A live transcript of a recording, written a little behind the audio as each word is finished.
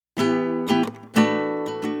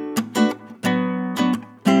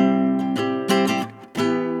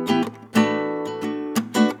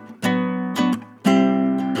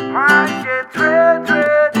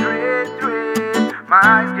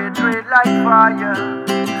fire.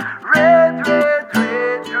 Red, red,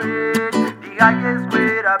 red, red. The highest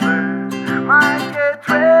grade I burn. My eyes get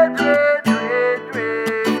red, red, red,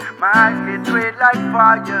 red. My eyes get red like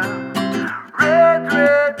fire. Red,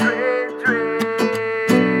 red, red, red.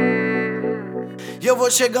 E eu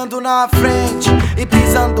vou chegando na frente e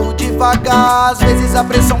pisando devagar. Às vezes a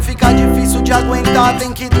pressão fica difícil de aguentar.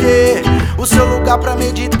 Tem que ter o seu lugar pra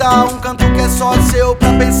meditar, um canto que é só seu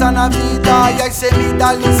pra pensar na vida. E aí cê me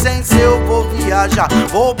dá licença, eu vou viajar,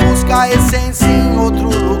 vou buscar essência em outro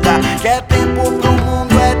lugar. Que é tempo pro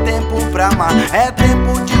mundo, é tempo pra amar, é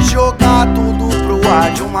tempo de jogar tudo pro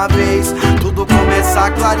ar de uma vez. Tudo começa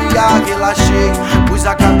a clarear, relaxei, pus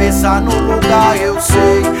a cabeça no lugar. Eu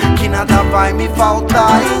sei que nada vai me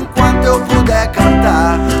faltar enquanto eu puder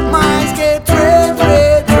cantar. Mas get red,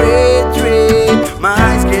 red, red, red.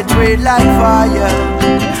 Mas get red like fire.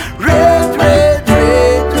 Red, red,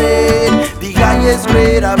 red, red. The highest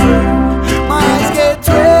grade I burn. My eyes get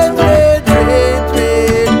red, red, red,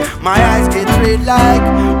 red. My eyes get red like,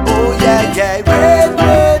 oh yeah, yeah. Red,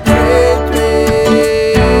 red, red,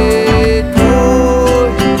 red. Oh.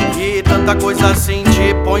 E tanta coisa assim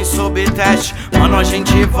te põe sob teste. Mano, a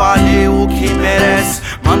gente vale o que merece.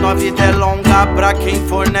 Mano, a vida é longa pra quem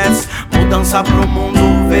fornece mudança pro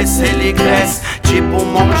mundo, vê se ele cresce. Tipo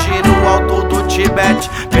monge no alto do Tibete,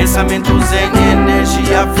 pensamentos em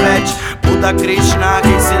energia flat. Buda, Krishna,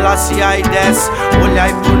 Rei Selassie e desce.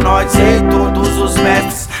 Olhai por nós e todos os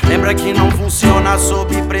mestres. Lembra que não funciona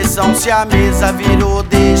sob pressão. Se a mesa virou,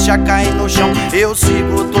 deixa cair no chão. Eu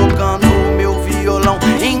sigo tocando o meu violão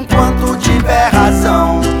enquanto tiver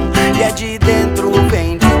razão. E é de dentro,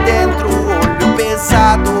 vem de dentro. Olho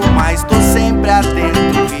pesado, mas tô sempre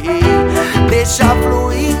atento. E deixa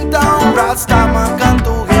fluir então, Rastaman canta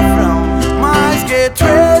o refrão. Mas get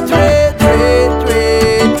red, red, red,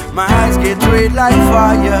 red. Mas get red like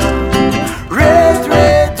fire. Red,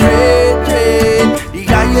 red, red, red.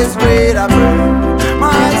 The highest grade I burn.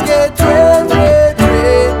 Mas get red, red,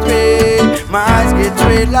 red, red. Mas get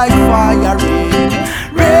red like fire.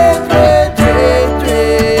 Red, red, red, red,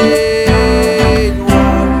 red.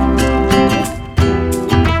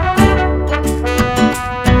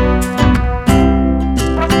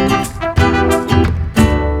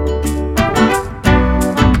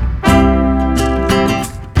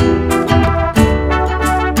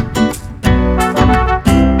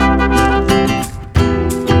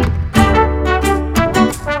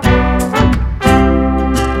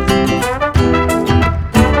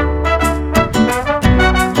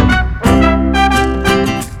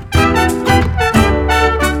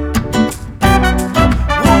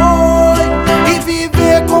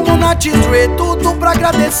 Tudo pra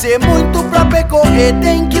agradecer, muito pra percorrer.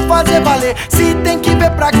 Tem que fazer valer, se tem que ver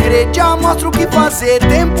pra crer. Já mostro o que fazer,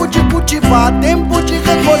 tempo de cultivar, tempo de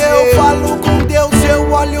recolher. Eu falo com Deus,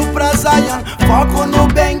 eu olho pra Zion. Foco no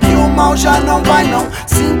bem que o mal já não vai não.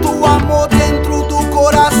 Sinto o amor dentro do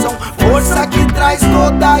coração, força que traz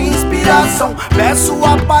toda a inspiração. Peço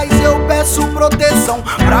a paz, eu peço proteção,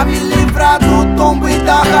 pra me livrar do tombo e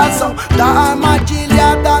da razão, da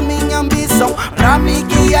armadilha da minha ambição, pra me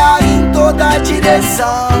guiar em toda a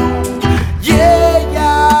direção.